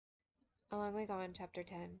Along We Go on Chapter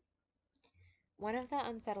 10. One of the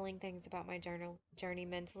unsettling things about my journey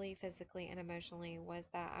mentally, physically, and emotionally was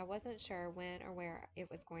that I wasn't sure when or where it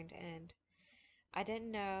was going to end. I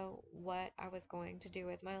didn't know what I was going to do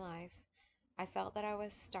with my life. I felt that I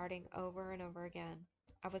was starting over and over again.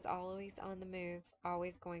 I was always on the move,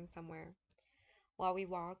 always going somewhere. While we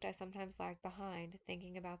walked, I sometimes lagged behind,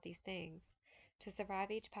 thinking about these things. To survive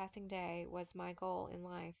each passing day was my goal in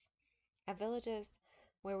life. At villages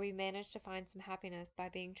where we managed to find some happiness by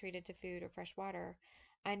being treated to food or fresh water,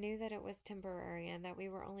 I knew that it was temporary and that we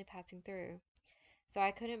were only passing through. So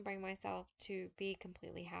I couldn't bring myself to be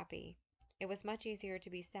completely happy. It was much easier to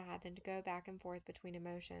be sad than to go back and forth between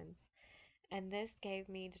emotions, and this gave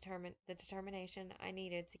me the determination I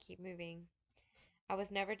needed to keep moving. I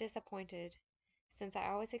was never disappointed, since I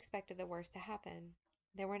always expected the worst to happen.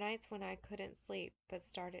 There were nights when I couldn't sleep, but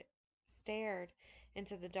stared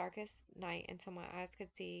into the darkest night until my eyes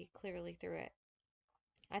could see clearly through it.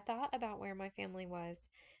 I thought about where my family was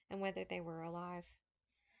and whether they were alive.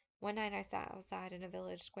 One night I sat outside in a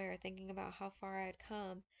village square thinking about how far I had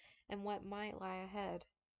come and what might lie ahead.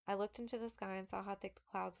 I looked into the sky and saw how thick the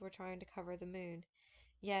clouds were trying to cover the moon,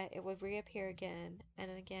 yet it would reappear again and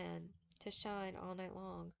again to shine all night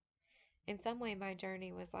long. In some way, my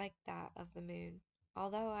journey was like that of the moon,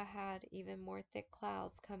 although I had even more thick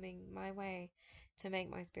clouds coming my way to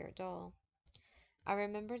make my spirit dull. I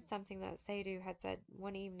remembered something that Sadhu had said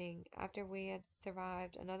one evening after we had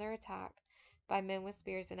survived another attack by men with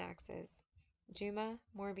spears and axes. Juma,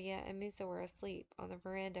 Morbia, and Musa were asleep on the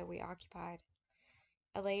veranda we occupied.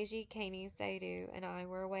 Alaji, Kani, Sadhu, and I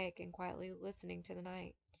were awake and quietly listening to the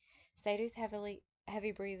night. Sadhu's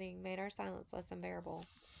heavy breathing made our silence less unbearable.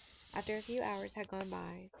 After a few hours had gone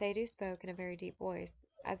by, Sadhu spoke in a very deep voice,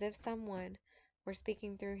 as if someone were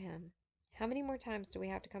speaking through him. How many more times do we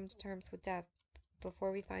have to come to terms with death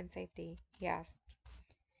before we find safety? He asked.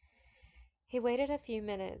 He waited a few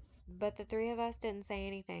minutes, but the three of us didn't say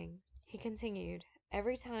anything. He continued,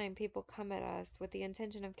 every time people come at us with the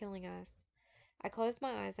intention of killing us, I close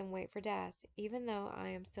my eyes and wait for death, even though I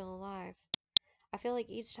am still alive. I feel like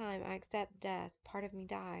each time I accept death, part of me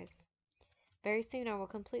dies. Very soon I will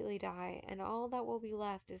completely die, and all that will be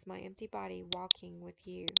left is my empty body walking with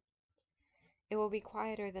you. It will be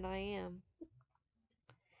quieter than I am.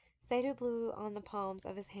 Sadhu blew on the palms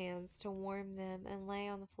of his hands to warm them and lay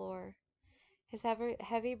on the floor. His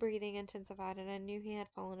heavy breathing intensified, and I knew he had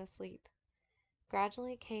fallen asleep.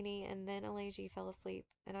 Gradually, Kani and then Alaji fell asleep,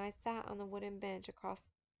 and I sat on the wooden bench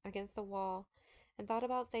against the wall and thought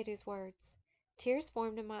about Sadhu's words. Tears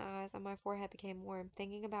formed in my eyes and my forehead became warm,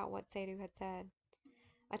 thinking about what Sadhu had said.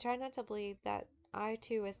 I tried not to believe that I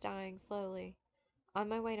too was dying slowly, on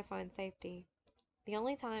my way to find safety. The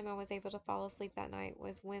only time I was able to fall asleep that night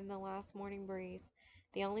was when the last morning breeze,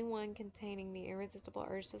 the only one containing the irresistible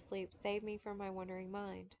urge to sleep, saved me from my wandering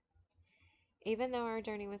mind. Even though our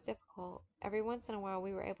journey was difficult, every once in a while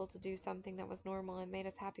we were able to do something that was normal and made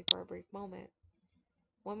us happy for a brief moment.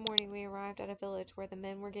 One morning we arrived at a village where the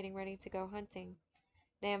men were getting ready to go hunting.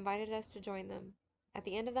 They invited us to join them. At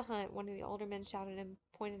the end of the hunt, one of the older men shouted and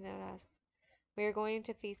pointed at us. We are going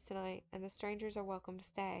to feast tonight, and the strangers are welcome to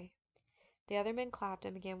stay. The other men clapped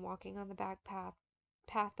and began walking on the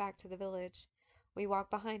path back to the village. We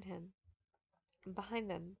walked behind them.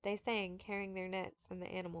 They sang, carrying their nets and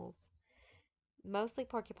the animals, mostly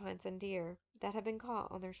porcupines and deer, that had been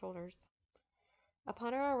caught on their shoulders.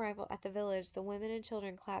 Upon our arrival at the village, the women and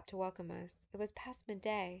children clapped to welcome us. It was past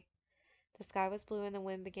midday. The sky was blue and the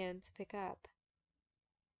wind began to pick up.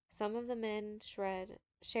 Some of the men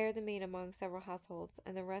shared the meat among several households,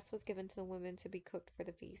 and the rest was given to the women to be cooked for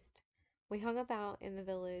the feast. We hung about in the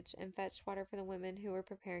village and fetched water for the women who were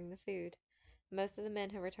preparing the food. Most of the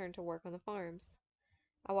men had returned to work on the farms.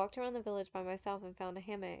 I walked around the village by myself and found a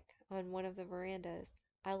hammock on one of the verandas.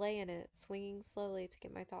 I lay in it, swinging slowly to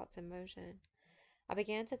get my thoughts in motion. I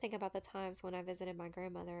began to think about the times when I visited my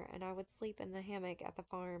grandmother, and I would sleep in the hammock at the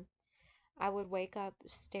farm. I would wake up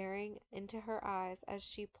staring into her eyes as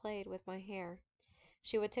she played with my hair.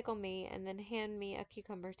 She would tickle me and then hand me a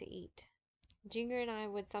cucumber to eat. Junior and I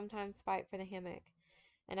would sometimes fight for the hammock,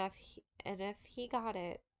 and if he got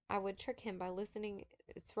it, I would trick him by loosening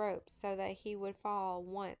its ropes so that he would fall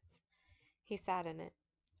once he sat in it.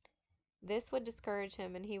 This would discourage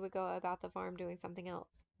him and he would go about the farm doing something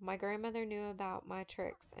else. My grandmother knew about my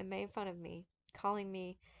tricks and made fun of me, calling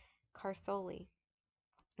me Karsoli,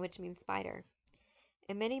 which means spider.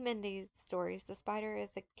 In many Mindy stories, the spider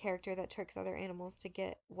is the character that tricks other animals to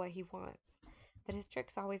get what he wants, but his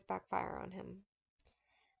tricks always backfire on him.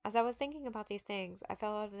 As I was thinking about these things, I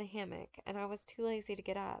fell out of the hammock, and I was too lazy to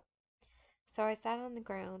get up. So I sat on the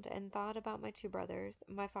ground and thought about my two brothers,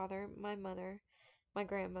 my father, my mother, my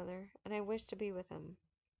grandmother, and I wished to be with them.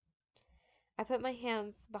 I put my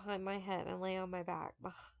hands behind my head and lay on my back,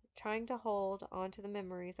 trying to hold on to the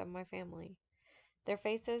memories of my family. Their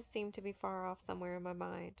faces seemed to be far off somewhere in my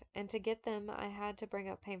mind, and to get them I had to bring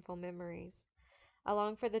up painful memories. I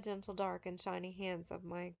longed for the gentle, dark, and shiny hands of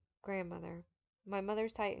my grandmother, my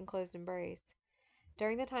mother's tight and closed embrace.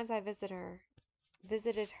 During the times I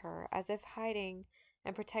visited her as if hiding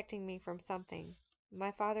and protecting me from something.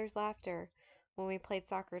 My father's laughter when we played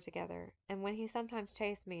soccer together, and when he sometimes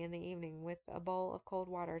chased me in the evening with a bowl of cold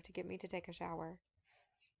water to get me to take a shower.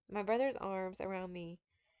 My brother's arms around me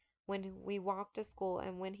when we walked to school,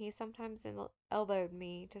 and when he sometimes elbowed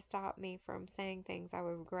me to stop me from saying things I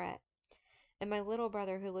would regret. And my little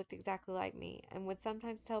brother who looked exactly like me and would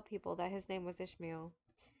sometimes tell people that his name was Ishmael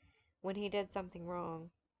when he did something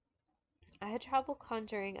wrong. I had trouble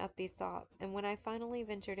conjuring up these thoughts, and when I finally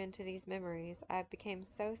ventured into these memories, I became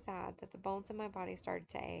so sad that the bones in my body started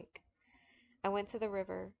to ache. I went to the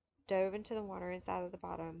river, dove into the water, and sat at the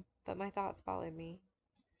bottom, but my thoughts followed me.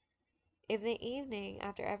 In the evening,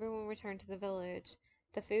 after everyone returned to the village,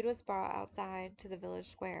 the food was brought outside to the village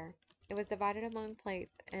square. It was divided among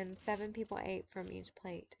plates, and 7 people ate from each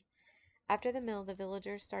plate. After the meal, the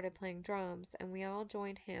villagers started playing drums, and we all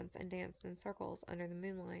joined hands and danced in circles under the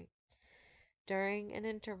moonlight. During an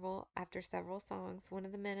interval, after several songs, one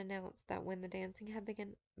of the men announced that when the dancing had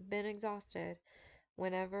been exhausted,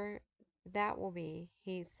 whenever that will be,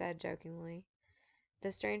 he said jokingly,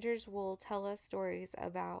 the strangers will tell us stories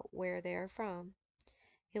about where they are from.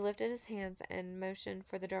 He lifted his hands and motioned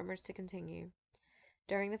for the drummers to continue.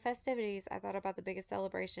 During the festivities, I thought about the biggest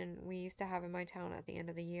celebration we used to have in my town at the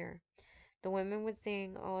end of the year. The women would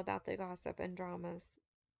sing all about the gossip and dramas,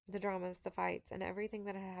 the fights, and everything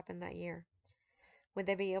that had happened that year. Would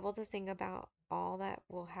they be able to sing about all that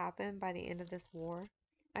will happen by the end of this war?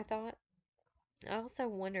 I thought. I also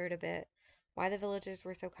wondered a bit why the villagers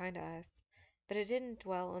were so kind to us, but I didn't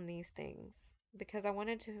dwell on these things because I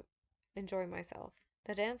wanted to enjoy myself.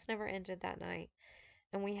 The dance never ended that night,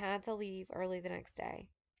 and we had to leave early the next day.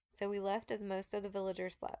 So we left as most of the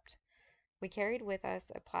villagers slept. We carried with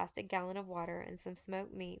us a plastic gallon of water and some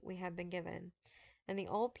smoked meat we had been given, and the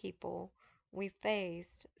old people we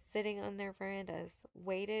faced, sitting on their verandas,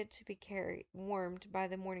 waited to be warmed by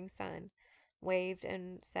the morning sun, waved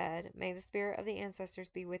and said, "May the spirit of the ancestors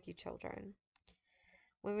be with you, children."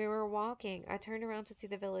 When we were walking, I turned around to see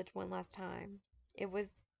the village one last time. It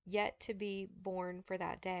was yet to be born for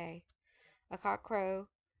that day. A cock crowed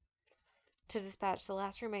to dispatch the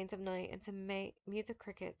last remains of night and to mute the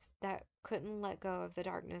crickets that couldn't let go of the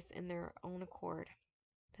darkness in their own accord.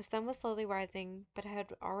 The sun was slowly rising, but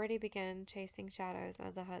had already begun chasing shadows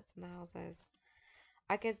of the huts and the houses.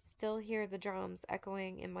 I could still hear the drums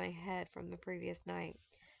echoing in my head from the previous night,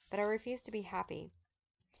 but I refused to be happy.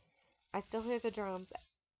 I still hear the drums.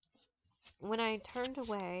 When I turned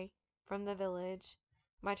away from the village,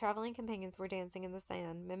 my traveling companions were dancing in the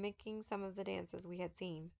sand, mimicking some of the dances we had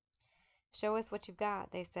seen. "Show us what you've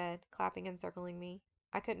got," they said, clapping and circling me.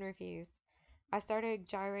 I couldn't refuse. I started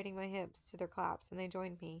gyrating my hips to their claps, and they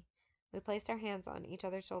joined me. We placed our hands on each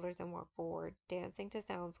other's shoulders and walked forward, dancing to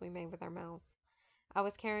sounds we made with our mouths. I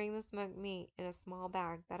was carrying the smoked meat in a small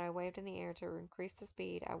bag that I waved in the air to increase the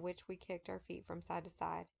speed at which we kicked our feet from side to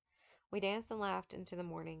side. We danced and laughed into the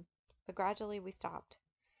morning, but gradually we stopped.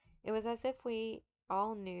 It was as if we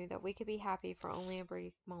all knew that we could be happy for only a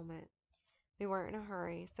brief moment. We weren't in a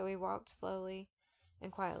hurry, so we walked slowly and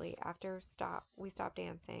quietly. We stopped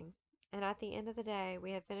dancing, and at the end of the day,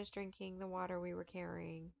 we had finished drinking the water we were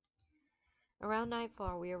carrying. Around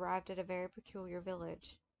nightfall, we arrived at a very peculiar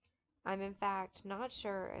village. I'm in fact not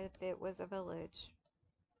sure if it was a village.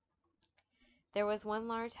 There was one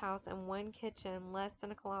large house and one kitchen less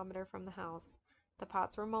than a kilometer from the house. The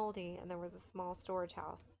pots were moldy, and there was a small storage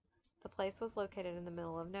house. The place was located in the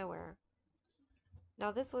middle of nowhere.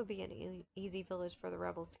 "Now this would be an easy village for the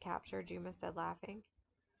rebels to capture," Juma said, laughing.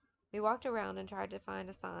 We walked around and tried to find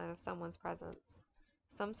a sign of someone's presence.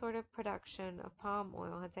 Some sort of production of palm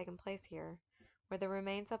oil had taken place here, where the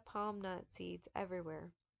remains of palm nut seeds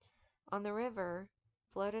everywhere. On the river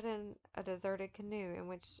floated a deserted canoe in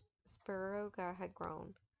which spiroga had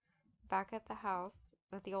grown. Back at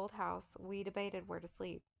the old house, we debated where to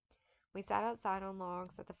sleep. We sat outside on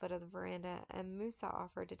logs at the foot of the veranda, and Musa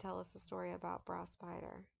offered to tell us a story about Brass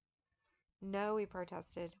Spider. "No," we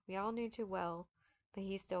protested. We all knew too well, but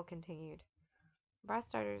he still continued.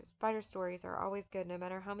 Spider stories are always good no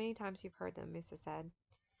matter how many times you've heard them," Musa said.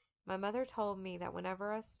 "My mother told me that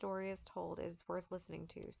whenever a story is told, it is worth listening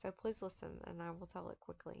to, so please listen, and I will tell it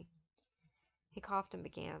quickly." He coughed and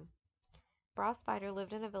began. Bra Spider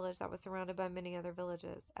lived in a village that was surrounded by many other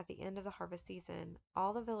villages. At the end of the harvest season,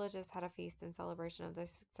 all the villages had a feast in celebration of their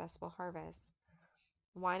successful harvest.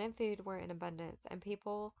 Wine and food were in abundance, and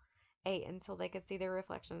people ate until they could see their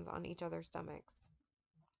reflections on each other's stomachs.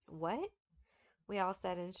 What? We all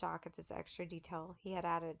said in shock at this extra detail he had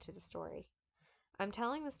added to the story. I'm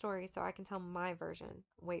telling the story so I can tell my version.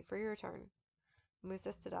 Wait for your turn.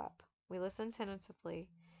 Musa stood up. We listened tentatively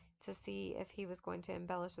to see if he was going to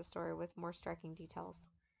embellish the story with more striking details.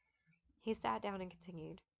 He sat down and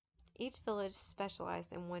continued. Each village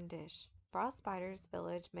specialized in one dish. Bra Spider's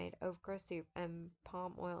village made okra soup and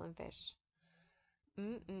palm oil and fish.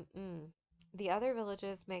 The other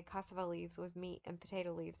villages made cassava leaves with meat and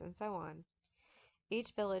potato leaves and so on.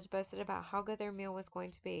 Each village boasted about how good their meal was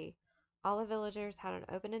going to be. All the villagers had an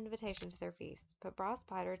open invitation to their feast, but Bra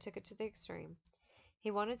Spider took it to the extreme.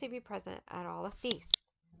 He wanted to be present at all the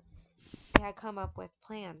feasts. He had come up with a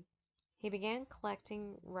plan. He began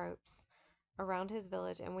collecting ropes around his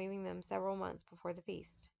village and weaving them several months before the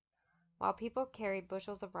feast. While people carried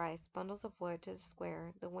bushels of rice, bundles of wood to the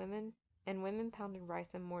square, the women pounded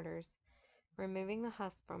rice in mortars, removing the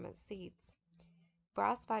husk from its seeds.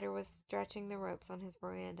 Bra Spider was stretching the ropes on his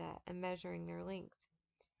veranda and measuring their length.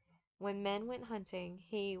 When men went hunting,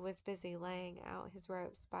 he was busy laying out his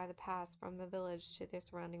ropes by the paths from the village to the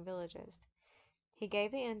surrounding villages. He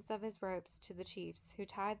gave the ends of his ropes to the chiefs, who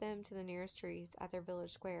tied them to the nearest trees at their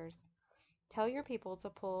village squares. Tell your people to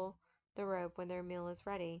pull the rope when their meal is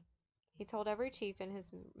ready, he told every chief in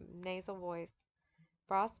his nasal voice.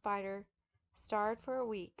 Bra Spider starved for a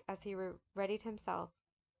week as he readied himself.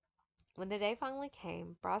 When the day finally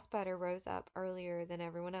came, Bra Spider rose up earlier than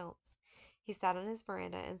everyone else. He sat on his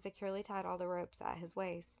veranda and securely tied all the ropes at his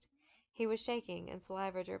waist. He was shaking and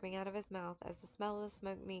saliva dripping out of his mouth as the smell of the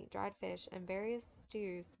smoked meat, dried fish, and various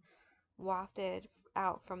stews wafted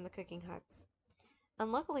out from the cooking huts.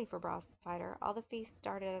 Unluckily for Bra Spider, all the feasts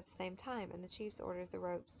started at the same time, and the chief's orders the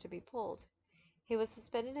ropes to be pulled. He was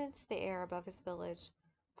suspended into the air above his village,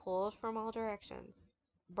 pulled from all directions.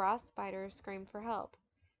 Bra Spider screamed for help,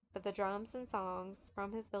 but the drums and songs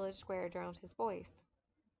from his village square drowned his voice.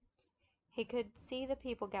 He could see the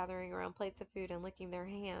people gathering around plates of food and licking their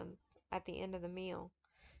hands at the end of the meal.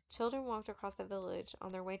 Children walked across the village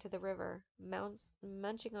on their way to the river,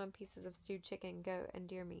 munching on pieces of stewed chicken, goat, and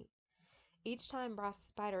deer meat. Each time Bra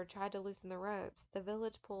Spider tried to loosen the ropes, the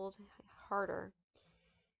village pulled harder,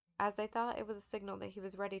 as they thought it was a signal that he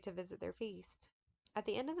was ready to visit their feast. At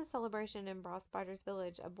the end of the celebration in Bra Spider's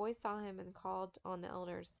village, a boy saw him and called on the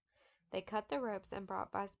elders. They cut the ropes and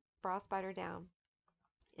brought Bra Spider down.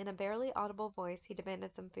 In a barely audible voice, he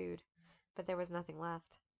demanded some food, but there was nothing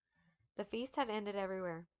left. The feast had ended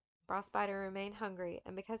everywhere. Bra Spider remained hungry,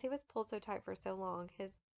 and because he was pulled so tight for so long,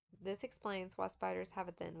 this explains why spiders have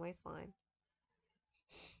a thin waistline.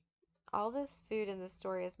 All this food in this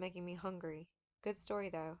story is making me hungry. Good story,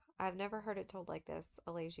 though. I've never heard it told like this,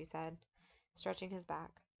 Alaji said, stretching his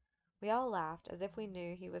back. We all laughed, as if we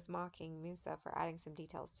knew he was mocking Musa for adding some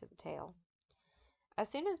details to the tale. As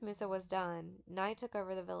soon as Musa was done, night took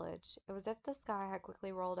over the village. It was as if the sky had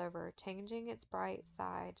quickly rolled over, changing its bright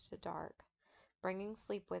side to dark, bringing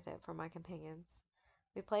sleep with it for my companions.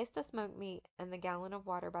 We placed the smoked meat and the gallon of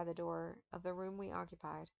water by the door of the room we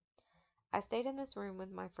occupied. I stayed in this room with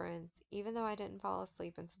my friends, even though I didn't fall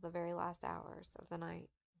asleep until the very last hours of the night.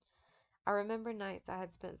 I remember nights I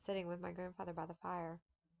had spent sitting with my grandfather by the fire.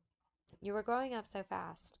 You were growing up so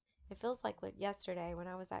fast. It feels like yesterday when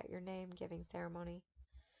I was at your name-giving ceremony.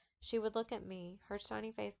 She would look at me, her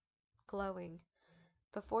shiny face glowing,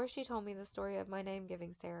 before she told me the story of my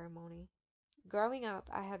name-giving ceremony. Growing up,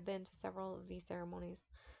 I had been to several of these ceremonies,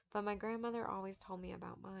 but my grandmother always told me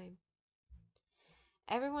about mine.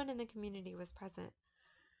 Everyone in the community was present.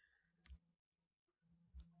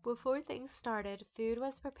 Before things started, food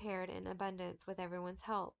was prepared in abundance with everyone's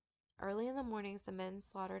help. Early in the mornings, the men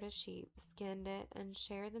slaughtered a sheep, skinned it, and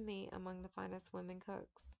shared the meat among the finest women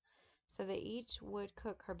cooks, so that each would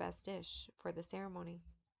cook her best dish for the ceremony.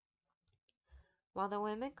 While the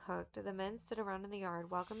women cooked, the men stood around in the yard,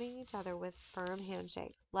 welcoming each other with firm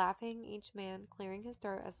handshakes, laughing, each man clearing his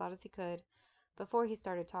throat as loud as he could before he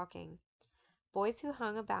started talking. Boys who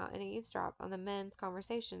hung about and eavesdropped on the men's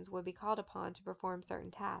conversations would be called upon to perform certain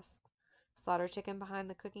tasks: slaughter chicken behind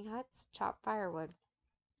the cooking huts, chop firewood.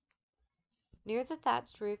 Near the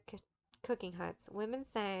thatched roof cooking huts, women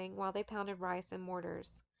sang while they pounded rice in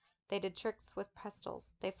mortars. They did tricks with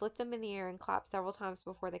pestles. They flipped them in the air and clapped several times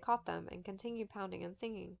before they caught them, and continued pounding and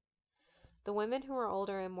singing. The women who were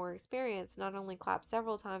older and more experienced not only clapped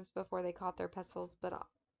several times before they caught their pestles, but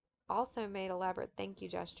also made elaborate thank you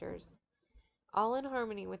gestures. all in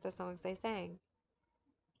harmony with the songs they sang.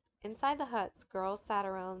 Inside the huts, girls sat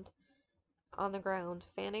around on the ground,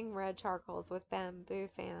 fanning red charcoals with bamboo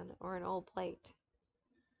fan or an old plate,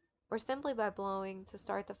 or simply by blowing to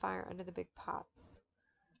start the fire under the big pots.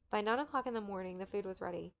 By 9 o'clock in the morning, the food was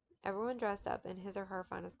ready. Everyone dressed up in his or her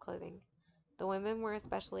finest clothing. The women were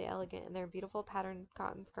especially elegant in their beautiful patterned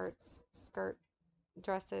cotton skirt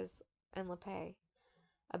dresses, and lépée,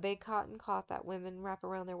 a big cotton cloth that women wrap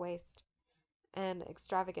around their waist, and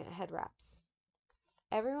extravagant head wraps.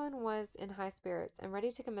 Everyone was in high spirits and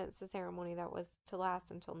ready to commence the ceremony that was to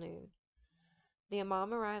last until noon. The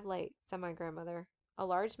imam arrived late, said my grandmother. A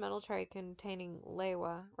large metal tray containing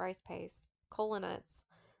lewa, rice paste, cola nuts,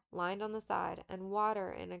 lined on the side, and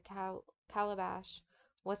water in a calabash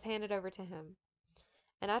was handed over to him.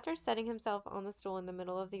 And after setting himself on the stool in the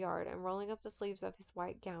middle of the yard and rolling up the sleeves of his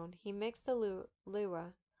white gown, he mixed the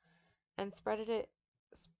lewa and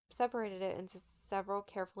separated it into several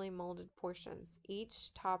carefully molded portions,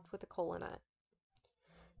 each topped with a kola nut.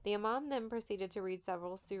 The imam then proceeded to read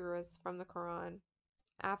several surahs from the Quran.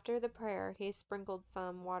 After the prayer, he sprinkled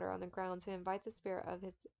some water on the ground to invite the spirit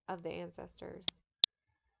of the ancestors.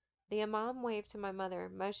 The imam waved to my mother,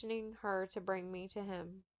 motioning her to bring me to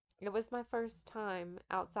him. It was my first time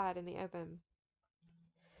outside in the open.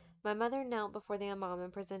 My mother knelt before the imam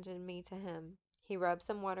and presented me to him. He rubbed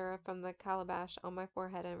some water from the calabash on my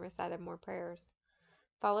forehead and recited more prayers,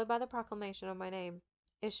 followed by the proclamation of my name.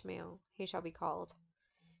 Ishmael, he shall be called,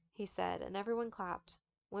 he said, and everyone clapped.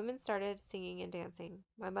 Women started singing and dancing.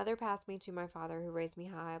 My mother passed me to my father, who raised me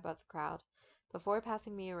high above the crowd, before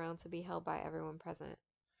passing me around to be held by everyone present.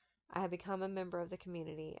 I had become a member of the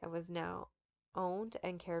community and was now owned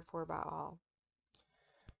and cared for by all.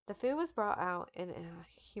 The food was brought out in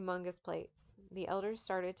humongous plates. The elders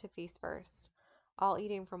started to feast first, all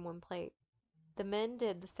eating from one plate. The men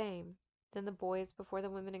did the same. Then the boys, before the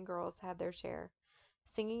women and girls, had their share.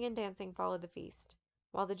 Singing and dancing followed the feast.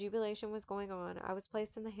 While the jubilation was going on, I was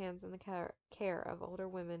placed in the hands and the care of older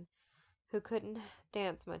women who couldn't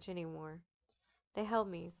dance much anymore. They held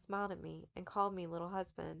me, smiled at me, and called me little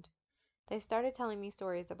husband. They started telling me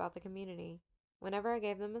stories about the community. Whenever I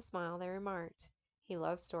gave them a smile, they remarked, "He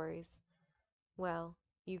loves stories." Well,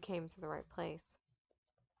 you came to the right place.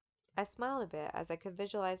 I smiled a bit as I could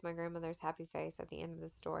visualize my grandmother's happy face at the end of the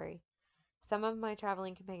story. Some of my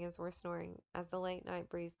traveling companions were snoring as the late night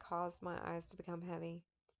breeze caused my eyes to become heavy.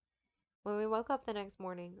 When we woke up the next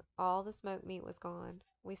morning, all the smoked meat was gone.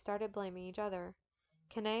 We started blaming each other.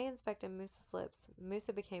 Kane inspected Musa's lips.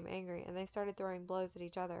 Musa became angry, and they started throwing blows at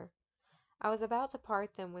each other. I was about to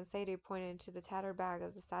part them when Sadhu pointed to the tattered bag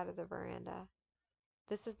of the side of the veranda.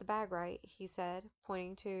 "This is the bag, right?" he said,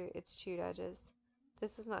 pointing to its chewed edges.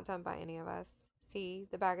 "This was not done by any of us. See,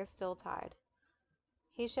 the bag is still tied."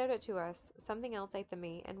 He showed it to us. Something else ate the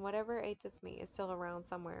meat, and whatever ate this meat is still around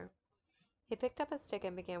somewhere. He picked up a stick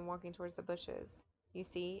and began walking towards the bushes. "You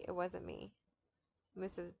see, it wasn't me."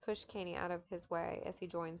 Musa pushed Kane out of his way as he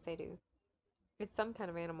joined Sadhu. "It's some kind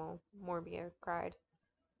of animal," Morbia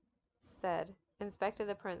said, inspected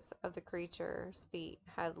the prints of the creature's feet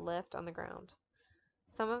had left on the ground.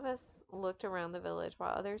 Some of us looked around the village,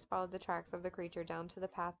 while others followed the tracks of the creature down to the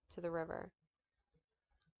path to the river.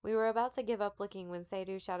 We were about to give up looking when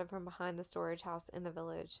Sadhu shouted from behind the storage house in the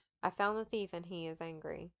village, "I found the thief and he is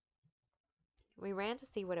angry." We ran to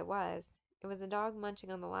see what it was. It was a dog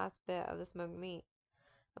munching on the last bit of the smoked meat.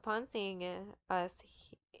 Upon seeing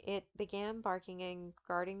it began barking and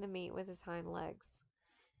guarding the meat with his hind legs.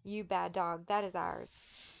 "You bad dog, that is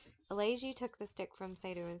ours." Alaji took the stick from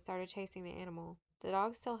Sadhu and started chasing the animal. The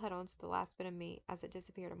dog still held on to the last bit of meat as it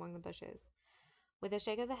disappeared among the bushes. With a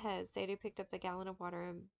shake of the head, Sadhu picked up the gallon of water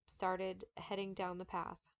and started heading down the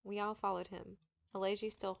path. We all followed him,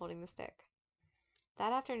 Alaji still holding the stick.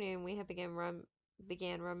 That afternoon, we had began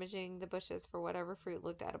rummaging the bushes for whatever fruit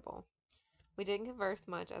looked edible. We didn't converse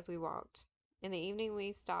much as we walked. In the evening,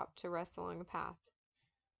 we stopped to rest along the path.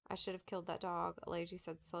 "I should have killed that dog," Alaji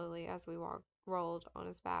said slowly as we rolled on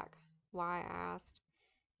his back. "Why?" I asked.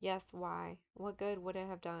 "Yes, why? What good would it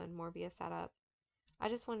have done?" Morbia sat up. "I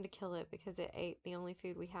just wanted to kill it because it ate the only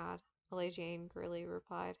food we had," Alaji angrily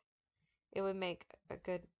replied. It would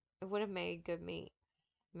have made good meat,"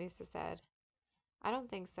 Musa said. "I don't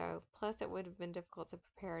think so. Plus, it would have been difficult to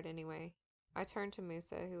prepare it anyway." I turned to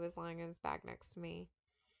Musa, who was lying on his back next to me.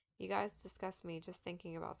 "You guys disgust me just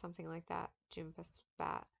thinking about something like that," Jumpa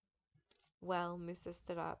spat. "Well," Musa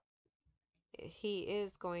stood up. "He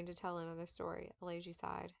is going to tell another story," Alaji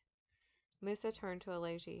sighed. Musa turned to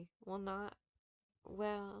Alaji.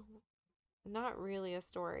 Well, not really a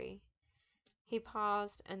story. He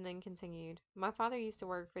paused and then continued. My father used to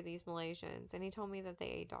work for these Malaysians, and he told me that they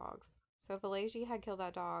ate dogs. So if Alaji had killed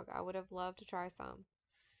that dog, I would have loved to try some.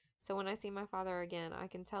 So when I see my father again, I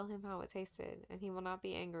can tell him how it tasted, and he will not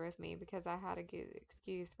be angry with me because I had a good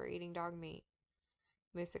excuse for eating dog meat,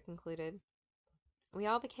 Musa concluded. We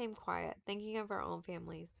all became quiet, thinking of our own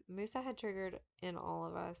families. Musa had triggered in all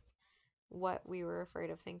of us what we were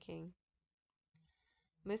afraid of thinking.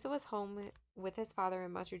 Musa was home with his father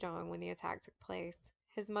in Machudong when the attack took place.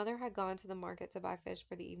 His mother had gone to the market to buy fish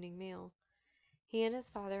for the evening meal. He and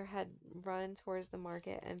his father had run towards the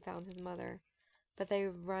market and found his mother, but they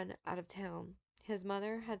run out of town. His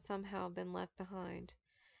mother had somehow been left behind.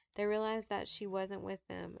 They realized that she wasn't with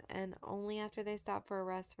them, and only after they stopped for a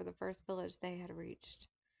rest for the first village they had reached.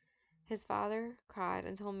 His father cried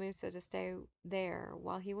and told Musa to stay there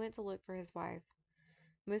while he went to look for his wife.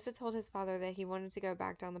 Musa told his father that he wanted to go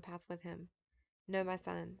back down the path with him. No, my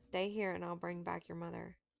son, stay here and I'll bring back your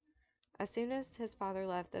mother. As soon as his father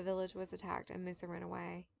left, the village was attacked and Musa ran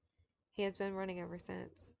away. He has been running ever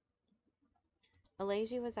since.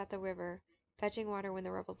 Alaji was at the river, fetching water when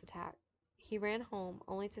the rebels attacked. He ran home,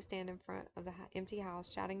 only to stand in front of the empty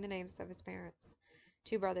house, shouting the names of his parents,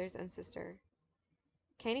 2 brothers and sister.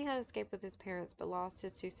 Kani had escaped with his parents, but lost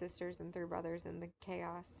his 2 sisters and 3 brothers in the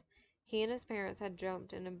chaos. He and his parents had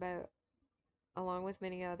jumped in a boat, along with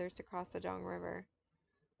many others, to cross the Jong River.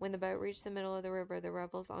 When the boat reached the middle of the river, the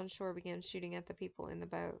rebels on shore began shooting at the people in the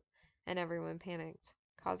boat, and everyone panicked,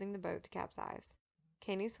 causing the boat to capsize.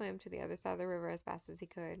 Kani swam to the other side of the river as fast as he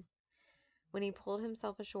could. When he pulled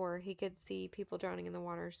himself ashore, he could see people drowning in the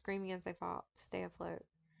water, screaming as they fought to stay afloat.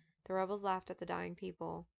 The rebels laughed at the dying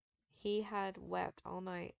people. He had wept all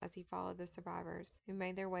night as he followed the survivors, who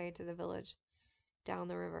made their way to the village down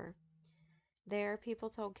the river. There, people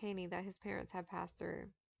told Kani that his parents had passed through.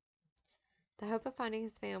 The hope of finding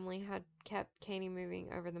his family had kept Kani moving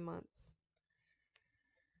over the months.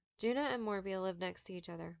 Juna and Morbia lived next to each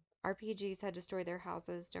other. RPGs had destroyed their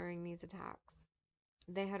houses during these attacks.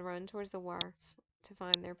 They had run towards the wharf to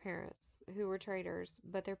find their parents, who were traders,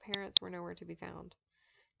 but their parents were nowhere to be found.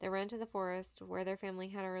 They ran to the forest, where their family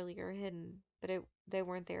had earlier hidden, but they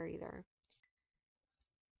weren't there either.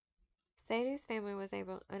 Sadhu's family was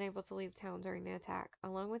unable to leave town during the attack,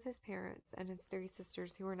 along with his parents and his 3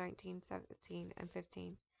 sisters, who were 19, 17, and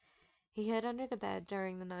 15. He hid under the bed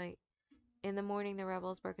during the night. In the morning, the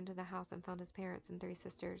rebels broke into the house and found his parents and 3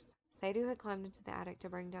 sisters. Sadhu had climbed into the attic to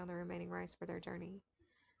bring down the remaining rice for their journey.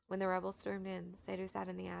 When the rebels stormed in, Sadhu sat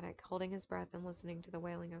in the attic, holding his breath and listening to the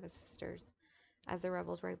wailing of his sisters as the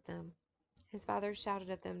rebels raped them. His father shouted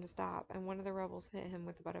at them to stop, and one of the rebels hit him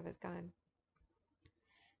with the butt of his gun.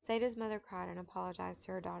 Sadhu's mother cried and apologized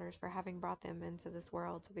to her daughters for having brought them into this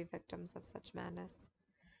world to be victims of such madness.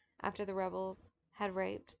 After the rebels had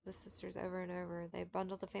raped the sisters over and over, they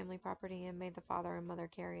bundled the family property and made the father and mother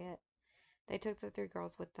carry it. They took the 3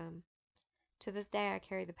 girls with them. To this day, I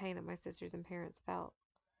carry the pain that my sisters and parents felt.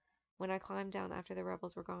 When I climbed down after the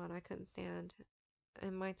rebels were gone, I couldn't stand,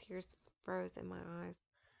 and my tears froze in my eyes.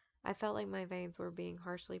 I felt like my veins were being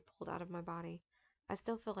harshly pulled out of my body. I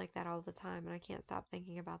still feel like that all the time, and I can't stop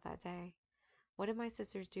thinking about that day. What did my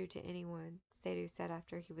sisters do to anyone? Sadhu said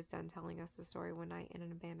after he was done telling us the story one night in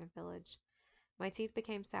an abandoned village. My teeth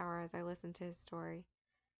became sour as I listened to his story.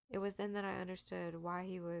 It was then that I understood why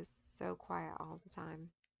he was so quiet all the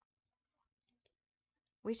time.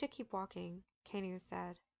 We should keep walking, Kanu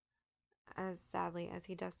said, as sadly as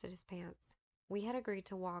he dusted his pants. We had agreed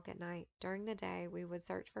to walk at night. During the day, we would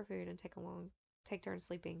search for food and take turns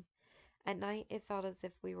sleeping. At night, it felt as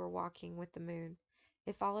if we were walking with the moon.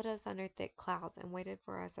 It followed us under thick clouds and waited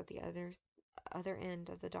for us at the other end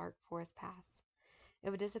of the dark forest pass.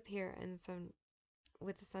 It would disappear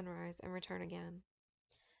with the sunrise and return again.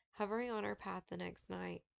 Hovering on our path the next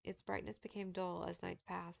night, its brightness became dull as nights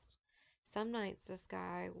passed. Some nights the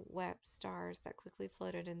sky wept stars that quickly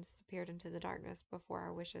floated and disappeared into the darkness before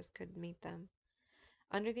our wishes could meet them.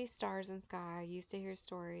 Under these stars and sky, I used to hear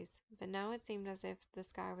stories, but now it seemed as if the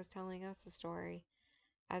sky was telling us a story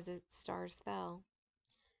as its stars fell,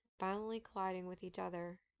 violently colliding with each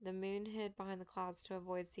other. The moon hid behind the clouds to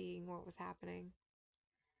avoid seeing what was happening.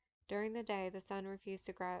 During the day, the sun refused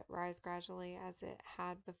to rise gradually as it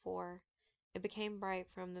had before. It became bright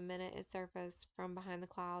from the minute it surfaced from behind the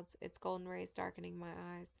clouds, its golden rays darkening my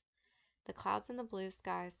eyes. The clouds and the blue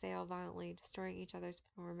sky sailed violently, destroying each other's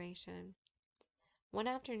formation. One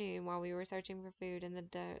afternoon, while we were searching for food in the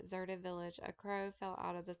deserted village, a crow fell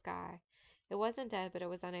out of the sky. It wasn't dead, but it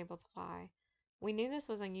was unable to fly. We knew this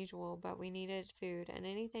was unusual, but we needed food, and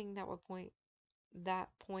anything that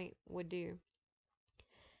point would do.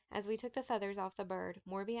 As we took the feathers off the bird,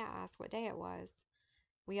 Morbia asked what day it was.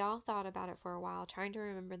 We all thought about it for a while, trying to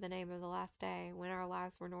remember the name of the last day when our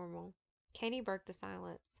lives were normal. Caney broke the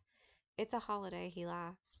silence. It's a holiday, he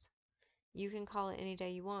laughed. You can call it any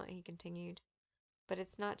day you want, he continued. But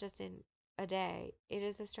it's not just in a day, it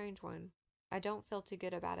is a strange one. I don't feel too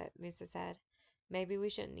good about it, Musa said. Maybe we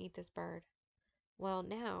shouldn't eat this bird. Well,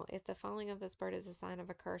 now, if the falling of this bird is a sign of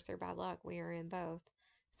a curse or bad luck, we are in both.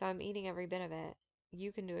 So I'm eating every bit of it.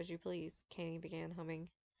 You can do as you please, Caney began humming.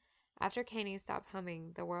 After Caney stopped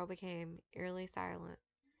humming, the world became eerily silent.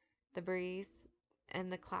 The breeze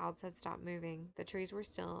and the clouds had stopped moving. The trees were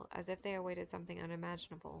still, as if they awaited something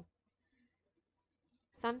unimaginable.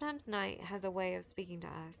 Sometimes night has a way of speaking to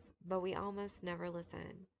us, but we almost never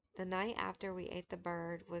listen. The night after we ate the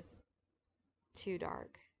bird was too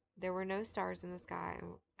dark. There were no stars in the sky,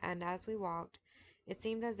 and as we walked, it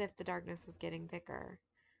seemed as if the darkness was getting thicker.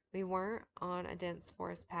 We weren't on a dense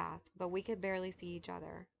forest path, but we could barely see each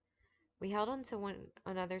other. We held onto one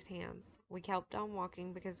another's hands. We kept on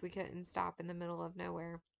walking because we couldn't stop in the middle of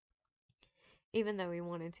nowhere, even though we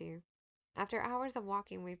wanted to. After hours of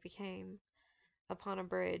walking, we came upon a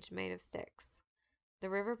bridge made of sticks. The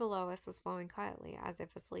river below us was flowing quietly, as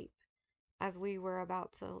if asleep. As we were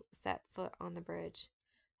about to set foot on the bridge,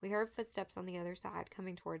 we heard footsteps on the other side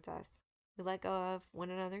coming towards us. We let go of one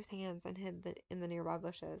another's hands and hid in the nearby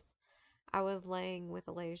bushes. I was laying with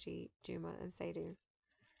Alaji, Juma, and Sadu.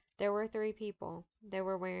 There were 3 people. They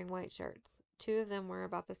were wearing white shirts. 2 of them were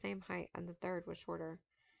about the same height, and the third was shorter.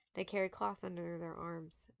 They carried cloths under their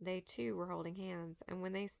arms. They, too, were holding hands, and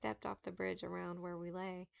when they stepped off the bridge around where we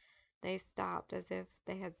lay, they stopped as if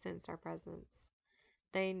they had sensed our presence.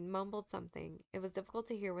 They mumbled something. It was difficult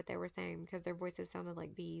to hear what they were saying because their voices sounded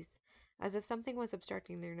like bees, as if something was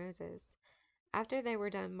obstructing their noses. After they were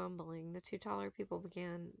done mumbling, the 2 taller people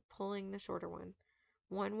began pulling the shorter one.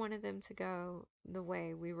 One wanted them to go the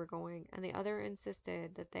way we were going, and the other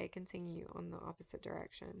insisted that they continue on the opposite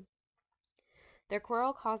direction. Their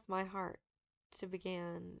quarrel caused my heart to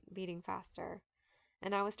begin beating faster,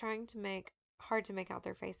 and I was trying to make hard to make out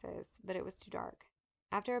their faces, but it was too dark.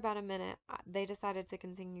 After about a minute, they decided to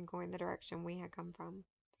continue going the direction we had come from.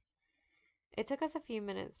 It took us a few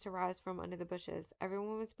minutes to rise from under the bushes.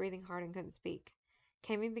 Everyone was breathing hard and couldn't speak.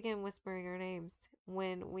 Kami began whispering our names.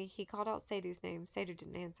 When he called out Sadu's name, Sadu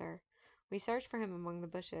didn't answer. We searched for him among the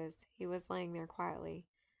bushes. He was laying there quietly.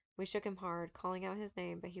 We shook him hard, calling out his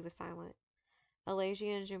name, but he was silent.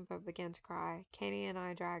 Alaji and Jumpa began to cry. Katie and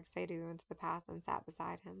I dragged Sadu into the path and sat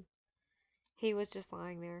beside him. He was just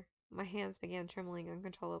lying there. My hands began trembling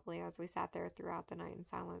uncontrollably as we sat there throughout the night in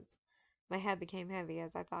silence. My head became heavy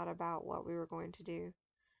as I thought about what we were going to do.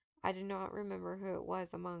 I do not remember who it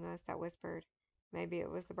was among us that whispered. Maybe it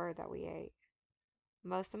was the bird that we ate.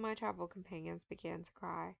 Most of my travel companions began to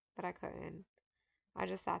cry, but I couldn't. I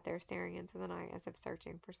just sat there staring into the night as if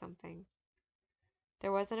searching for something.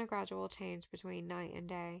 There wasn't a gradual change between night and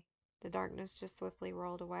day. The darkness just swiftly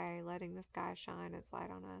rolled away, letting the sky shine its light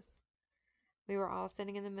on us. We were all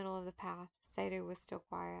sitting in the middle of the path. Sadu was still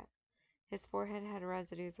quiet. His forehead had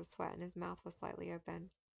residues of sweat and his mouth was slightly open.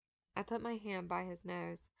 I put my hand by his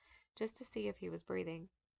nose, just to see if he was breathing.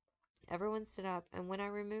 Everyone stood up, and when I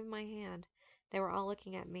removed my hand, they were all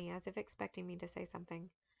looking at me as if expecting me to say something.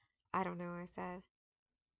 I don't know, I said.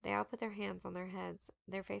 They all put their hands on their heads,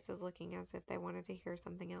 their faces looking as if they wanted to hear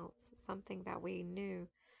something else, something that we knew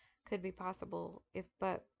could be possible,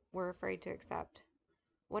 but were afraid to accept.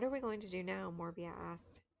 What are we going to do now? Morbia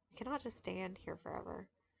asked. We cannot just stand here forever,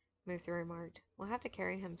 Musa remarked. We'll have to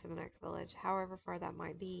carry him to the next village, however far that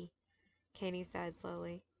might be, Caney said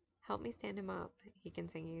slowly. Help me stand him up, he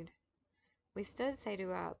continued. We stood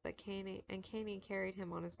Sadu up, but Caney carried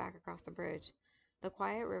him on his back across the bridge. The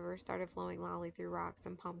quiet river started flowing loudly through rocks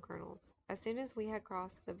and palm kernels. As soon as we had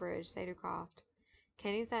crossed the bridge, Sadu coughed.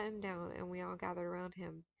 Caney sat him down, and we all gathered around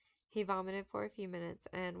him. He vomited for a few minutes,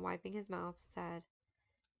 and, wiping his mouth, said,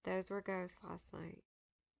 Those were ghosts last night.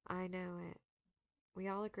 I know it. We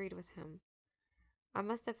all agreed with him. I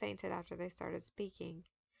must have fainted after they started speaking.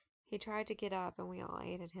 He tried to get up, and we all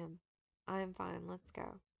aided him. I am fine, let's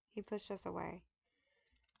go. He pushed us away.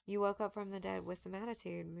 You woke up from the dead with some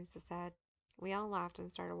attitude, Musa said. We all laughed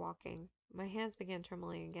and started walking. My hands began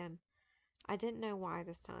trembling again. I didn't know why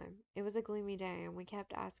this time. It was a gloomy day, and we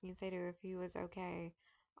kept asking Sadu if he was okay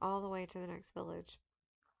all the way to the next village.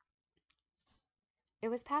 It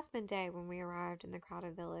was past midday when we arrived in the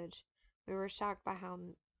crowded village. We were shocked by how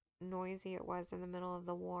noisy it was in the middle of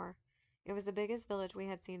the war. It was the biggest village we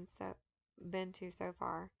had been to so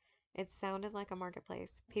far. It sounded like a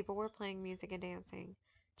marketplace. People were playing music and dancing.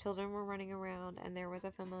 Children were running around, and there was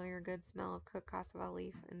a familiar good smell of cooked cassava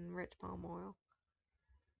leaf and rich palm oil.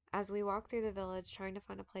 As we walked through the village, trying to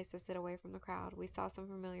find a place to sit away from the crowd, we saw some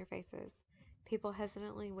familiar faces. People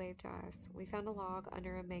hesitantly waved to us. We found a log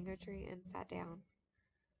under a mango tree and sat down.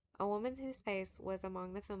 A woman whose face was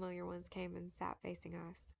among the familiar ones came and sat facing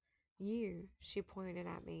us. You, she pointed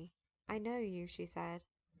at me. I know you, she said.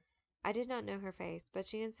 I did not know her face, but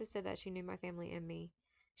she insisted that she knew my family and me.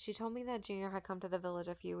 She told me that Junior had come to the village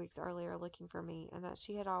a few weeks earlier looking for me, and that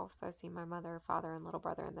she had also seen my mother, father, and little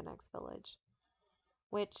brother in the next village,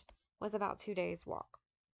 which was about 2 days' walk.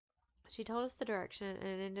 She told us the direction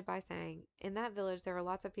and ended by saying, in that village there are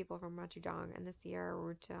lots of people from Machudong and the Sierra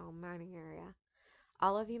Rutil mining area.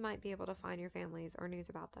 All of you might be able to find your families or news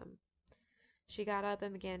about them. She got up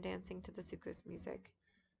and began dancing to the sukus music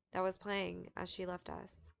that was playing as she left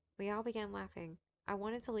us. We all began laughing. I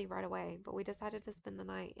wanted to leave right away, but we decided to spend the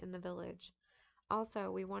night in the village.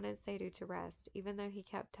 Also, we wanted Sadhu to rest, even though he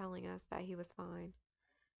kept telling us that he was fine.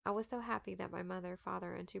 I was so happy that my mother,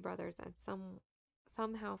 father, and 2 brothers had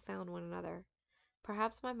somehow found one another.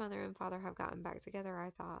 Perhaps my mother and father have gotten back together,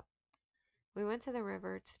 I thought. We went to the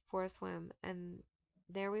river for a swim, and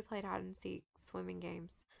there we played hide and seek swimming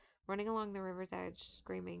games, running along the river's edge,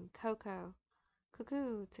 screaming, Coco,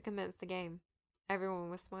 cuckoo, to commence the game. Everyone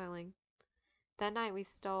was smiling. That night we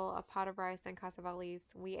stole a pot of rice and cassava leaves.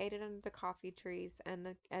 We ate it under the coffee trees and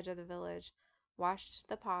the edge of the village, washed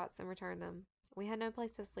the pots, and returned them. We had no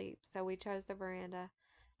place to sleep, so we chose the veranda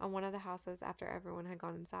on one of the houses after everyone had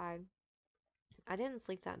gone inside. I didn't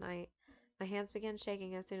sleep that night. My hands began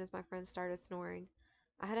shaking as soon as my friends started snoring.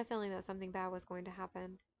 I had a feeling that something bad was going to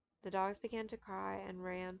happen. The dogs began to cry and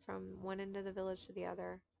ran from one end of the village to the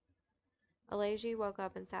other. Alaji woke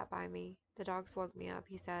up and sat by me. The dogs woke me up,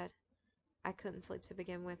 he said. I couldn't sleep to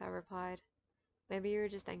begin with, I replied. Maybe you're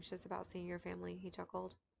just anxious about seeing your family, he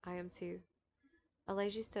chuckled. I am too.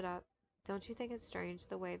 Alaji stood up. Don't you think it's strange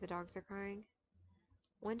the way the dogs are crying?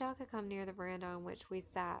 One dog had come near the veranda on which we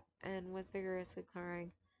sat and was vigorously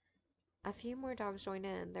crying. A few more dogs joined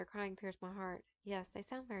in. Their crying pierced my heart. Yes, they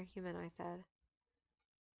sound very human, I said.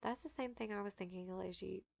 That's the same thing I was thinking,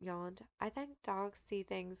 Alaji yawned. I think dogs see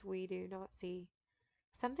things we do not see.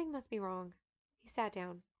 Something must be wrong. He sat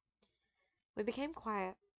down. We became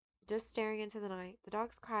quiet, just staring into the night. The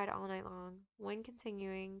dogs cried all night long, one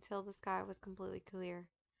continuing till the sky was completely clear.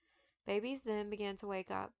 Babies then began to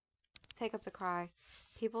take up the cry.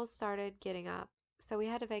 People started getting up, so we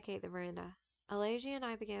had to vacate the veranda. Alaji and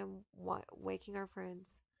I began waking our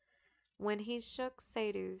friends. When he shook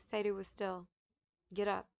Sadhu, Sadhu was still. Get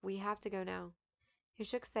up, we have to go now. He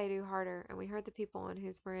shook Sadhu harder, and we heard the people on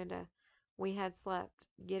whose veranda we had slept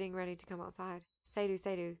getting ready to come outside. Sadhu,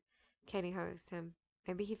 Sadhu, Katie hoaxed him.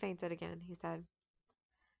 Maybe he fainted again, he said.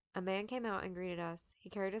 A man came out and greeted us. He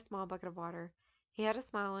carried a small bucket of water. He had a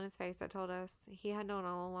smile on his face that told us he had known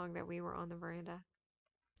all along that we were on the veranda.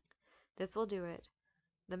 This will do it.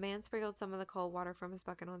 The man sprinkled some of the cold water from his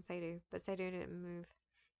bucket on Sadhu, but Sadhu didn't move.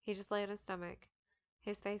 He just lay on his stomach,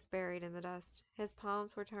 his face buried in the dust. His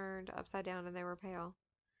palms were turned upside down and they were pale.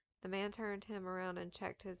 The man turned him around and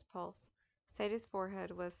checked his pulse. Sadhu's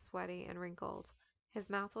forehead was sweaty and wrinkled. His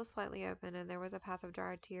mouth was slightly open, and there was a path of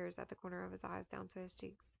dried tears at the corner of his eyes down to his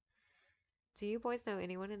cheeks. Do you boys know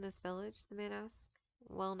anyone in this village? The man asked.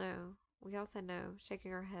 Well, no. We all said no,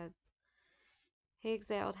 shaking our heads. He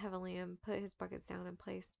exhaled heavily and put his buckets down and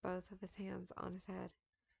placed both of his hands on his head.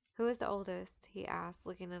 Who is the oldest? He asked,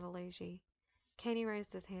 looking at Alaji. Caney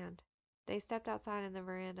raised his hand. They stepped outside in the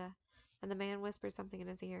veranda, and the man whispered something in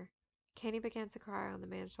his ear. Caney began to cry on the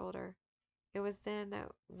man's shoulder. It was then that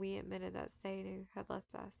we admitted that Sadhu had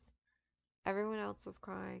left us. Everyone else was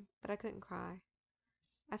crying, but I couldn't cry.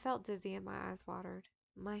 I felt dizzy and my eyes watered.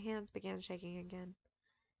 My hands began shaking again.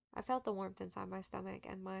 I felt the warmth inside my stomach,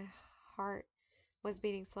 and my heart was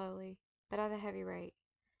beating slowly, but at a heavy rate.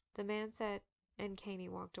 The man said, and Caney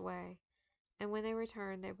walked away, and when they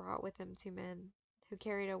returned, they brought with them 2 men who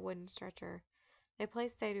carried a wooden stretcher. They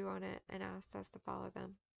placed Sadhu on it and asked us to follow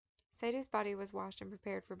them. Sadhu's body was washed and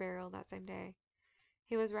prepared for burial that same day.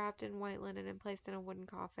 He was wrapped in white linen and placed in a wooden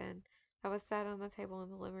coffin that was set on the table in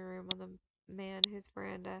the living room on the man whose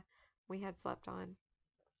veranda we had slept on.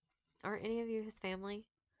 Are any of you his family?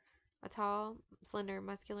 A tall, slender,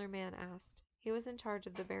 muscular man asked. He was in charge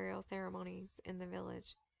of the burial ceremonies in the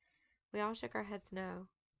village. We all shook our heads no.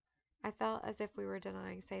 I felt as if we were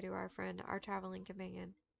denying Sadhu, our friend, our traveling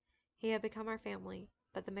companion. He had become our family,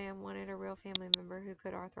 but the man wanted a real family member who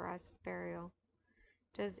could authorize his burial.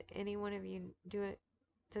 Does any one of you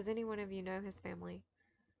know his family?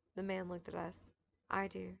 The man looked at us. I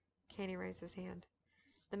do. Caney raised his hand.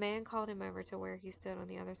 The man called him over to where he stood on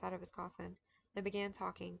the other side of his coffin. They began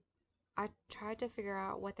talking. I tried to figure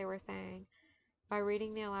out what they were saying by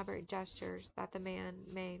reading the elaborate gestures that the man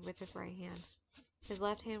made with his right hand. His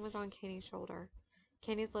left hand was on Kenny's shoulder.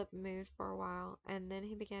 Kenny's lip moved for a while, and then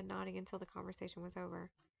he began nodding until the conversation was over.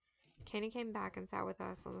 Kenny came back and sat with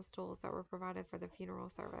us on the stools that were provided for the funeral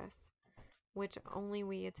service, which only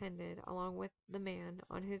we attended, along with the man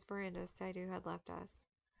on whose veranda Sadhu had left us.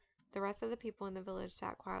 The rest of the people in the village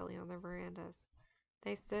sat quietly on their verandas.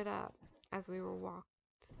 They stood up as we were walked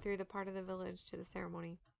through the part of the village to the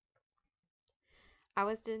ceremony. I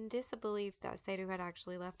was in disbelief that Sadhu had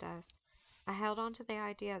actually left us. I held on to the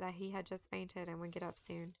idea that he had just fainted and would get up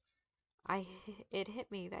soon. It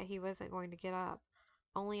hit me that he wasn't going to get up,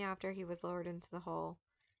 only after he was lowered into the hole,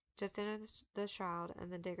 just in the shroud,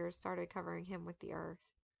 and the diggers started covering him with the earth.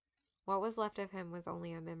 What was left of him was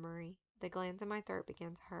only a memory. The glands in my throat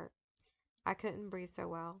began to hurt. I couldn't breathe so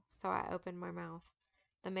well, so I opened my mouth.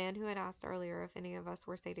 The man who had asked earlier if any of us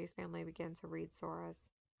were Sadie's family began to read Sora's.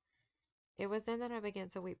 It was then that I began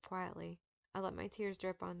to weep quietly. I let my tears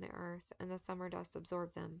drip on the earth, and the summer dust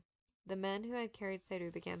absorbed them. The men who had carried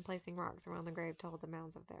Sadhu began placing rocks around the grave to hold the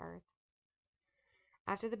mounds of the earth.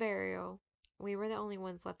 After the burial, we were the only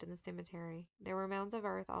ones left in the cemetery. There were mounds of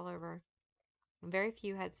earth all over. Very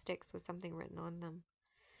few had sticks with something written on them.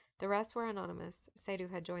 The rest were anonymous. Sadhu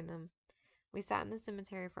had joined them. We sat in the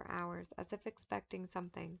cemetery for hours, as if expecting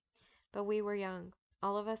something. But we were young.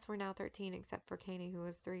 All of us were now 13, except for Caney, who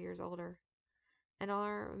was 3 years older. And all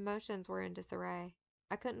our emotions were in disarray.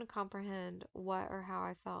 I couldn't comprehend what or how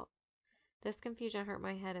I felt. This confusion hurt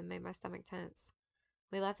my head and made my stomach tense.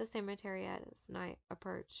 We left the cemetery as night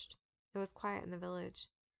approached. It was quiet in the village.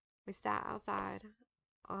 We sat outside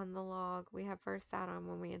on the log we had first sat on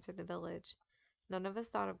when we entered the village. None of us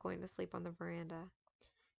thought of going to sleep on the veranda.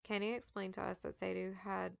 Kenny explained to us that Sadhu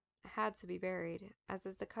had to be buried, as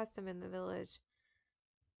is the custom in the village,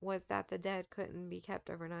 was that the dead couldn't be kept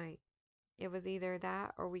overnight. It was either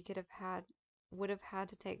that or would have had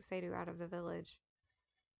to take Sadhu out of the village.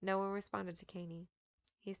 No one responded to Caney.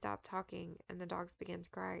 He stopped talking, and the dogs began to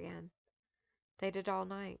cry again. They did all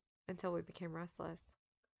night, until we became restless.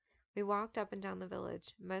 We walked up and down the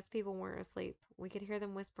village. Most people weren't asleep. We could hear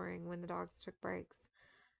them whispering when the dogs took breaks,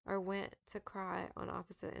 or went to cry on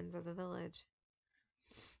opposite ends of the village.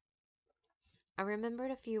 I remembered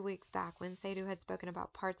a few weeks back when Sadhu had spoken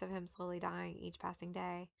about parts of him slowly dying each passing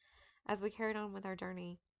day. As we carried on with our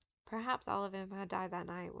journey, perhaps all of him had died that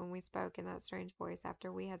night when we spoke in that strange voice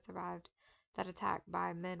after we had survived that attack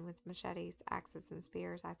by men with machetes, axes, and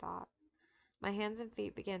spears, I thought. My hands and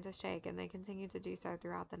feet began to shake, and they continued to do so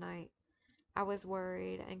throughout the night. I was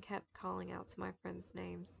worried and kept calling out to my friends'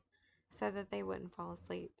 names so that they wouldn't fall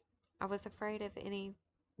asleep. I was afraid if any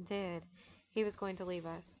did, he was going to leave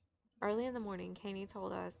us. Early in the morning, Caney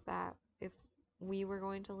told us that if we were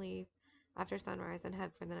going to leave after sunrise and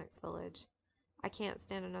head for the next village. I can't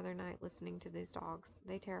stand another night listening to these dogs.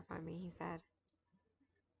 They terrify me, he said.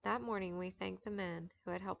 That morning, we thanked the men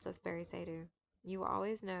who had helped us bury Sadhu. You will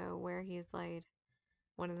always know where he is laid,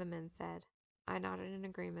 one of the men said. I nodded in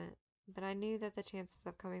agreement, but I knew that the chances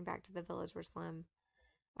of coming back to the village were slim,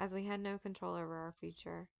 as we had no control over our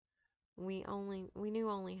future. We knew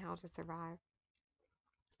only how to survive.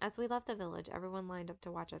 As we left the village, everyone lined up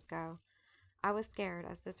to watch us go. I was scared,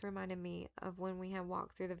 as this reminded me of when we had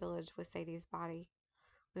walked through the village with Sadie's body.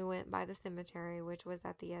 We went by the cemetery, which was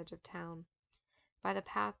at the edge of town, by the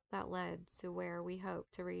path that led to where we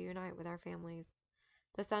hoped to reunite with our families.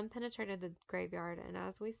 The sun penetrated the graveyard, and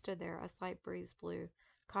as we stood there, a slight breeze blew,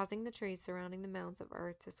 causing the trees surrounding the mounds of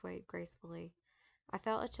earth to sway gracefully. I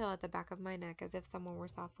felt a chill at the back of my neck, as if someone were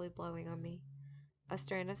softly blowing on me. A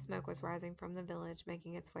strand of smoke was rising from the village,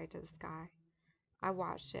 making its way to the sky. I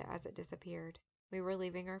watched it as it disappeared. We were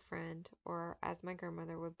leaving our friend, or, as my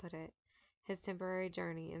grandmother would put it, his temporary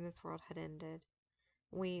journey in this world had ended.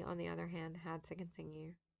 We, on the other hand, had to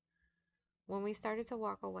continue. When we started to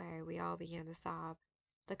walk away, we all began to sob.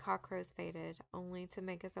 The cockcrows faded, only to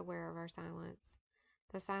make us aware of our silence.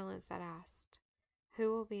 The silence that asked,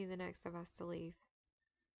 "Who will be the next of us to leave?"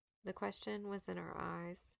 The question was in our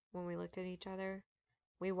eyes. When we looked at each other,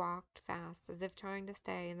 we walked fast, as if trying to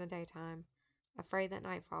stay in the daytime, afraid that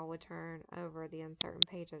nightfall would turn over the uncertain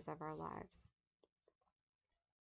pages of our lives.